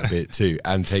listen to that bit too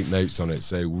and take notes on it.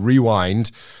 So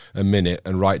rewind a minute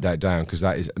and write that down, because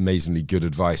that is amazingly good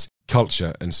advice.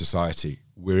 Culture and society.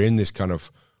 We're in this kind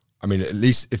of, at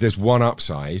least if there's one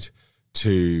upside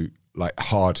to like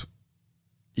hard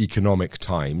economic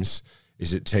times,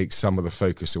 is it takes some of the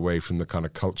focus away from the kind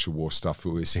of culture war stuff that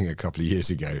we were seeing a couple of years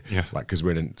ago. Yeah. Like, because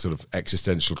we're in a sort of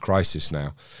existential crisis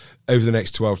now. Over the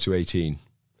next 12 to 18,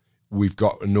 we've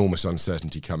got enormous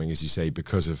uncertainty coming, as you say,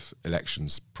 because of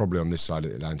elections, probably on this side of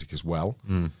the Atlantic as well.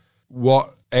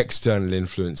 What external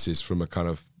influences from a kind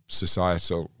of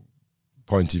societal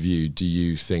point of view do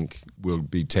you think will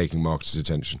be taking marketers'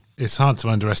 attention? It's hard to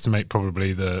underestimate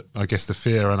probably the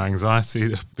fear and anxiety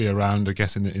that be around, I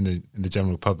guess, in the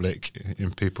general public,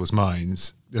 in people's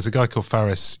minds. There's a guy called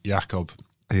Faris Jacob,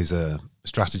 who's a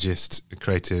strategist, a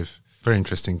creative, very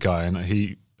interesting guy, and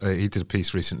he did a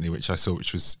piece recently which I saw,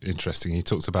 which was interesting. He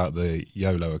talks about the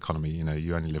YOLO economy,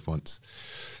 you only live once.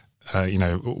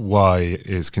 Why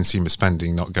is consumer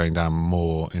spending not going down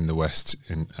more in the West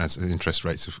as interest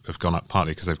rates have gone up,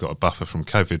 partly because they've got a buffer from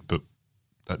COVID, but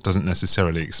that doesn't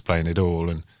necessarily explain it all.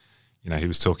 And, he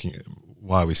was talking,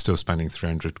 why are we still spending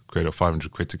 300 quid or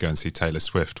 500 quid to go and see Taylor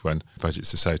Swift when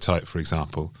budgets are so tight, for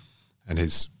example? And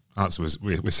his answer was,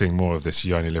 we're seeing more of this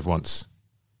you only live once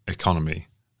economy.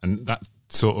 And that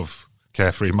sort of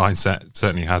carefree mindset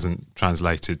certainly hasn't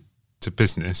translated to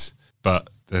business, but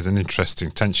there's an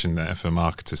interesting tension there for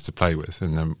marketers to play with.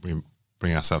 And then we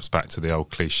bring ourselves back to the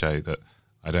old cliche that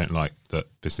I don't like, that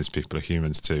business people are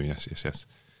humans too. Yes.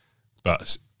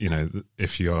 But,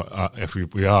 if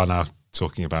we are now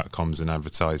talking about comms and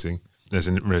advertising, there's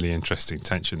a really interesting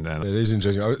tension there. It is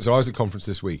interesting. So I was at a conference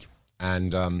this week,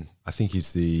 and I think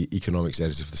he's the economics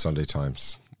editor for the Sunday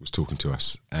Times, was talking to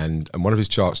us, and one of his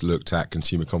charts looked at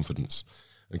consumer confidence,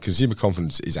 and consumer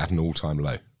confidence is at an all-time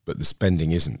low, but the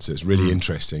spending isn't. So it's really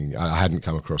interesting. I hadn't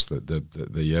come across the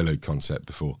YOLO concept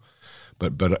before,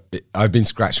 but I've been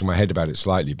scratching my head about it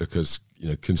slightly, because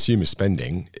consumer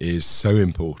spending is so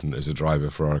important as a driver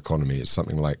for our economy. It's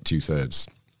something like 2/3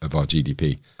 of our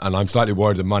GDP. And I'm slightly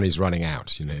worried the money's running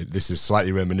out. This is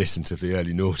slightly reminiscent of the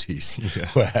early noughties,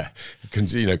 where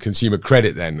consumer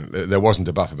credit then, there wasn't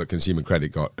a buffer, but consumer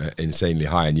credit got insanely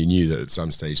high, and you knew that at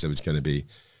some stage there was going to be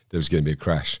a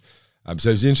crash.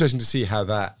 So it's interesting to see how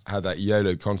that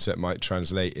YOLO concept might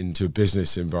translate into a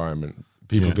business environment.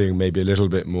 People being maybe a little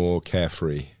bit more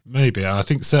carefree. Maybe. I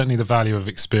think certainly the value of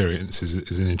experience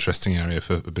is an interesting area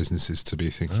for businesses to be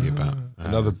thinking about.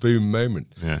 Another boom moment.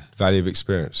 Yeah. Value of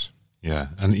experience. Yeah.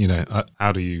 And,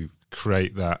 how do you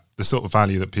create that? The sort of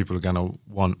value that people are going to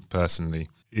want personally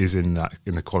is in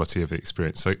the quality of the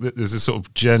experience. So there's a sort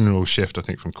of general shift, I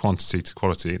think, from quantity to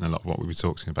quality in a lot of what we were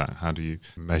talking about. How do you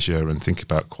measure and think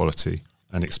about quality?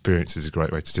 And experience is a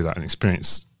great way to do that. And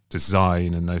experience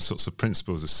design and those sorts of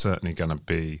principles are certainly going to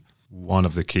be one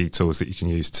of the key tools that you can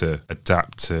use to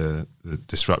adapt to the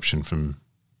disruption from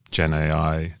Gen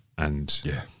AI and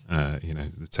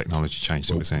the technology change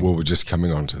that we're seeing. Well, we're just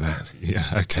coming on to that. Yeah,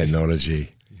 okay.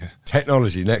 Technology. Yeah.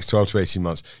 Technology, next 12 to 18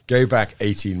 months. Go back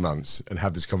 18 months and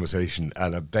have this conversation,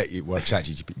 and I bet you,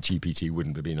 ChatGPT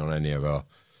wouldn't have been on any of our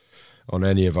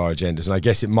agendas. And I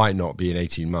guess it might not be in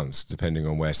 18 months, depending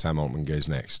on where Sam Altman goes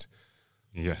next.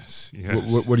 Yes.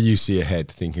 What do you see ahead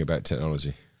thinking about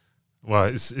technology? Well,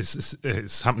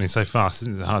 it's happening so fast,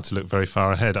 isn't it? It's hard to look very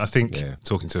far ahead. I think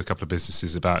talking to a couple of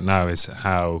businesses about now is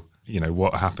how,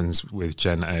 what happens with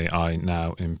Gen AI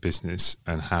now in business,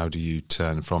 and how do you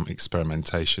turn from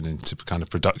experimentation into kind of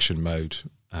production mode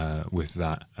with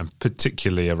that, and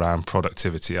particularly around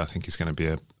productivity, I think is going to be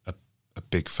a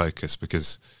big focus,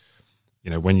 because,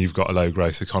 when you've got a low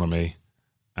growth economy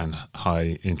and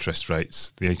high interest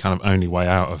rates, the kind of only way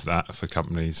out of that for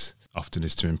companies often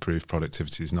is to improve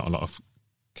productivity. There's not a lot of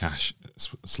cash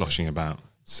sloshing about.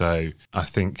 So I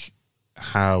think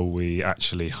how we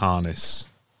actually harness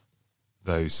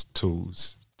those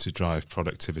tools to drive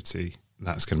productivity,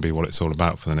 that's going to be what it's all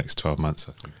about for the next 12 months,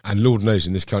 I think. And Lord knows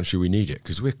in this country we need it,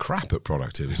 because we're crap at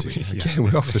productivity. Again,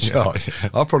 we're off the charts.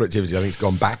 Our productivity, I think, has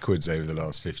gone backwards over the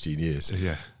last 15 years.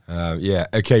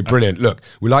 Okay, brilliant. Look,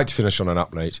 we like to finish on an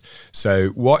up note. So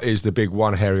what is the big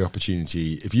one hairy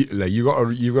opportunity? If you've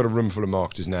got a room full of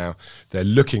marketers now, they're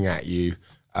looking at you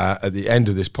at the end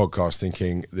of this podcast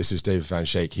thinking, this is David Van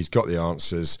Schaik, he's got the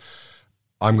answers.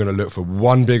 I'm going to look for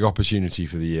one big opportunity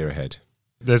for the year ahead.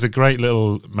 There's a great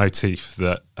little motif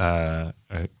that a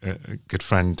good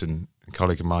friend and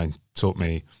colleague of mine taught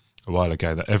me a while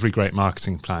ago, that every great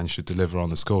marketing plan should deliver on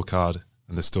the scorecard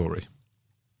and the story.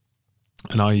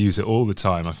 And I use it all the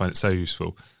time. I find it so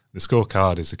useful. The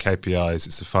scorecard is the KPIs,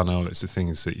 it's the funnel, it's the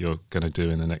things that you're going to do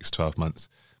in the next 12 months.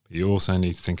 But you also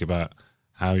need to think about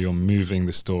how you're moving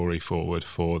the story forward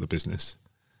for the business.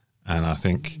 And I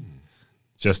think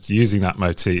just using that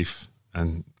motif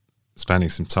and spending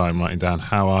some time writing down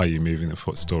how are you moving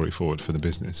the story forward for the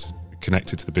business,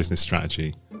 connected to the business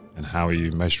strategy, and how are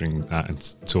you measuring that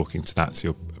and talking to that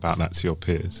about that to your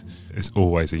peers, is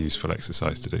always a useful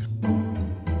exercise to do.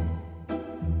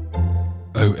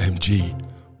 OMG,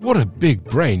 what a big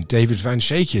brain David Van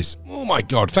Schaik is. Oh my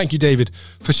God, thank you, David,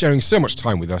 for sharing so much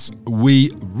time with us.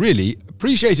 We really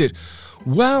appreciate it.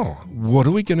 Well, what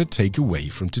are we going to take away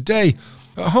from today?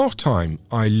 At half-time,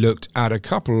 I looked at a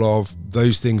couple of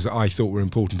those things that I thought were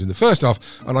important in the first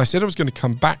half, and I said I was going to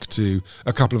come back to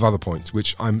a couple of other points,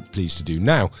 which I'm pleased to do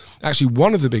now. Actually,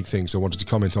 one of the big things I wanted to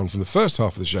comment on from the first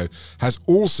half of the show has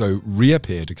also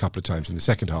reappeared a couple of times in the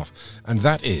second half, and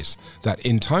that is that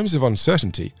in times of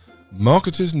uncertainty,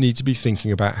 marketers need to be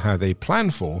thinking about how they plan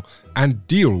for and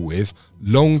deal with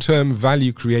long-term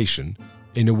value creation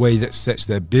in a way that sets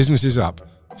their businesses up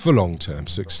for long-term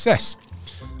success.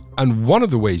 And one of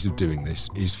the ways of doing this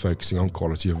is focusing on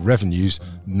quality of revenues,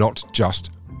 not just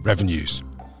revenues.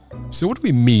 So what do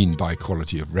we mean by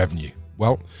quality of revenue?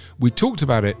 Well, we talked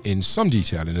about it in some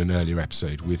detail in an earlier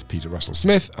episode with Peter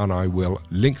Russell-Smith, and I will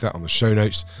link that on the show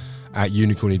notes at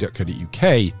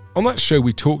unicorny.co.uk. On that show,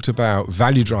 we talked about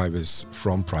value drivers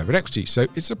from private equity, so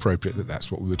it's appropriate that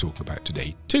that's what we were talking about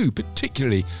today too,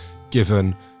 particularly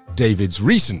given David's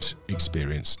recent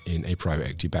experience in a private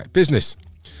equity-backed business.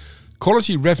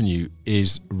 Quality revenue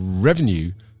is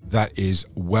revenue that is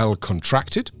well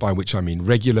contracted, by which I mean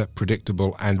regular,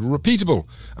 predictable, and repeatable.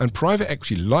 And private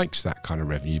equity likes that kind of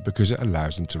revenue because it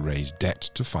allows them to raise debt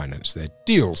to finance their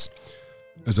deals.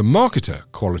 As a marketer,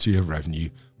 quality of revenue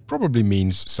probably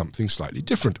means something slightly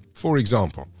different. For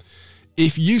example,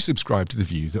 if you subscribe to the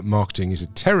view that marketing is a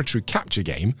territory capture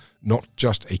game, not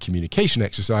just a communication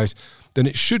exercise, then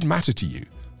it should matter to you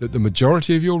that the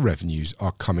majority of your revenues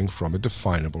are coming from a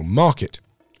definable market.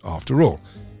 After all,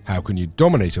 how can you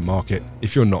dominate a market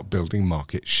if you're not building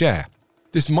market share?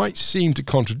 This might seem to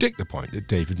contradict the point that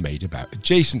David made about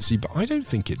adjacency, but I don't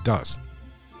think it does.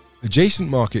 Adjacent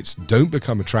markets don't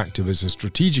become attractive as a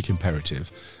strategic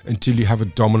imperative until you have a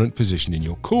dominant position in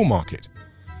your core market.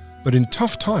 But in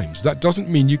tough times, that doesn't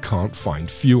mean you can't find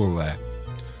fuel there.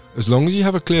 As long as you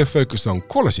have a clear focus on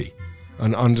quality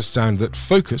and understand that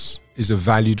focus is a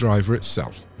value driver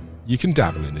itself, you can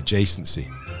dabble in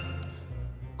adjacency.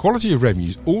 Quality of revenue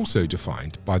is also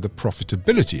defined by the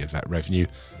profitability of that revenue,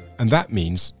 and that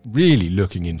means really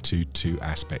looking into two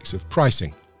aspects of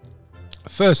pricing.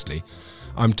 Firstly,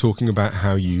 I'm talking about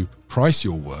how you price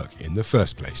your work in the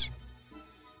first place.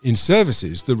 In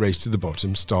services, the race to the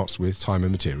bottom starts with time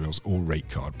and materials or rate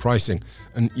card pricing.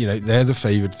 And, they're the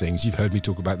favoured things. You've heard me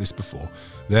talk about this before.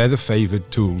 They're the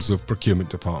favoured tools of procurement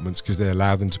departments because they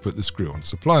allow them to put the screw on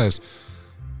suppliers.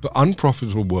 But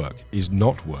unprofitable work is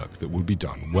not work that will be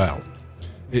done well.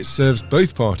 It serves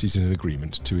both parties in an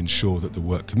agreement to ensure that the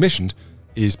work commissioned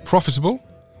is profitable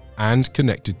and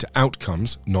connected to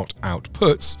outcomes, not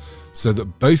outputs, so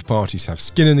that both parties have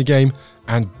skin in the game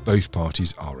and both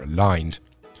parties are aligned.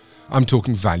 I'm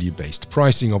talking value-based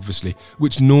pricing, obviously,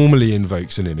 which normally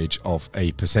invokes an image of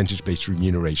a percentage-based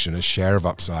remuneration, a share of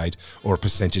upside, or a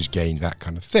percentage gain, that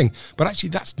kind of thing. But actually,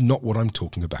 that's not what I'm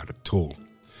talking about at all.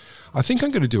 I think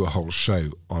I'm going to do a whole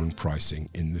show on pricing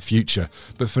in the future,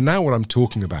 but for now what I'm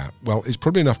talking about, well, it's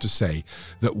probably enough to say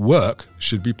that work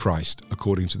should be priced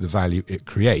according to the value it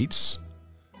creates,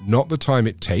 not the time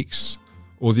it takes,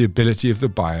 or the ability of the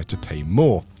buyer to pay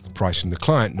more. Pricing the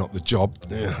client, not the job.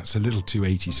 It's a little too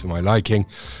 80s for my liking.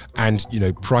 And,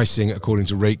 pricing according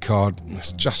to rate card,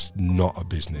 it's just not a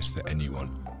business that anyone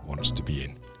wants to be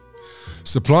in.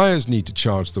 Suppliers need to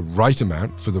charge the right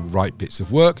amount for the right bits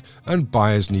of work, and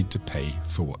buyers need to pay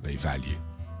for what they value.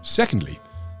 Secondly,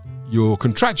 your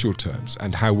contractual terms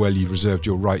and how well you've reserved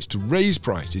your rights to raise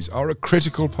prices are a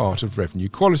critical part of revenue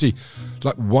quality.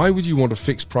 Like, why would you want to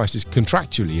fix prices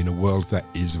contractually in a world that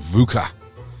is VUCA?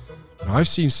 Now, I've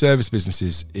seen service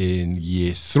businesses in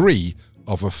year 3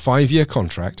 of a 5-year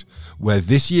contract where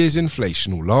this year's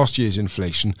inflation or last year's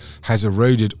inflation has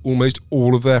eroded almost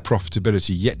all of their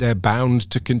profitability, yet they're bound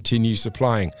to continue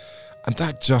supplying. And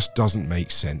that just doesn't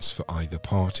make sense for either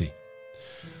party.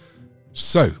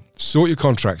 So, sort your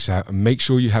contracts out and make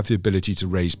sure you have the ability to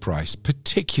raise price,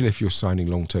 particularly if you're signing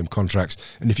long-term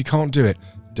contracts. And if you can't do it,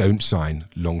 don't sign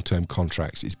long-term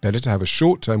contracts. It's better to have a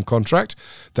short-term contract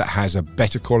that has a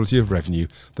better quality of revenue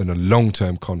than a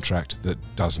long-term contract that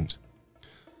doesn't.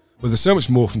 Well, there's so much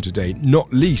more from today,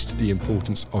 not least the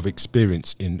importance of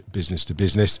experience in business to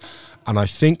business. And I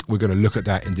think we're going to look at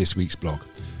that in this week's blog.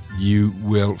 You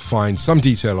will find some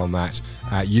detail on that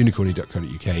at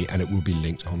unicorny.co.uk, and it will be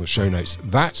linked on the show notes.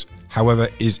 That, however,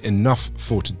 is enough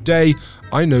for today.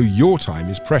 I know your time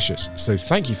is precious, so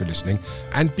thank you for listening,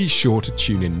 and be sure to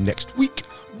tune in next week.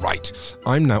 Right,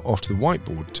 I'm now off to the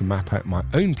whiteboard to map out my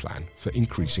own plan for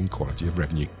increasing quality of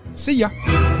revenue. See ya!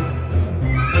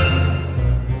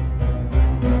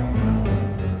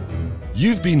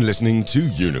 You've been listening to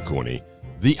Unicorny,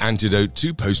 the antidote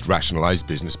to post-rationalized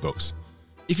business books.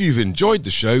 If you've enjoyed the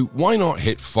show, why not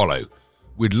hit follow?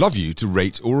 We'd love you to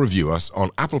rate or review us on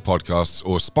Apple Podcasts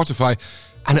or Spotify,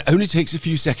 and it only takes a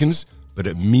few seconds, but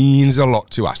it means a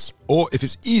lot to us. Or if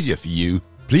it's easier for you,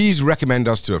 please recommend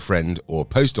us to a friend or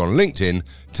post on LinkedIn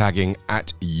tagging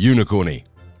 @Unicorny.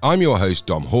 I'm your host,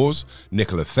 Dom Hawes.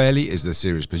 Nicola Fairley is the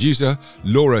series producer.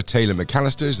 Laura Taylor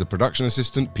McAllister is the production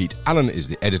assistant. Pete Allen is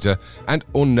the editor. And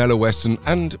Ornella Weston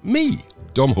and me,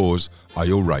 Dom Hawes, are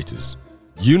your writers.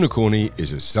 Unicorny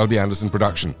is a Selby Anderson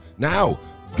production. Now,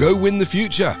 go win the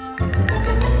future.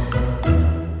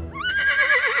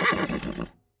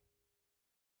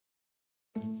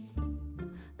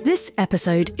 This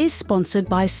episode is sponsored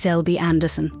by Selby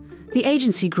Anderson, the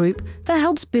agency group that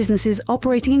helps businesses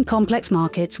operating in complex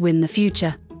markets win the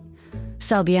future.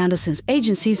 Selby Anderson's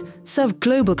agencies serve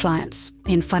global clients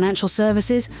in financial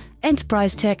services,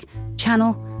 enterprise tech,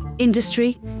 channel,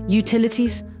 industry,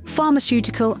 utilities,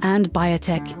 pharmaceutical and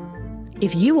biotech.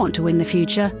 If you want to win the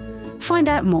future, find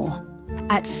out more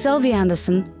at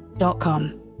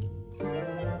selvyanderson.com.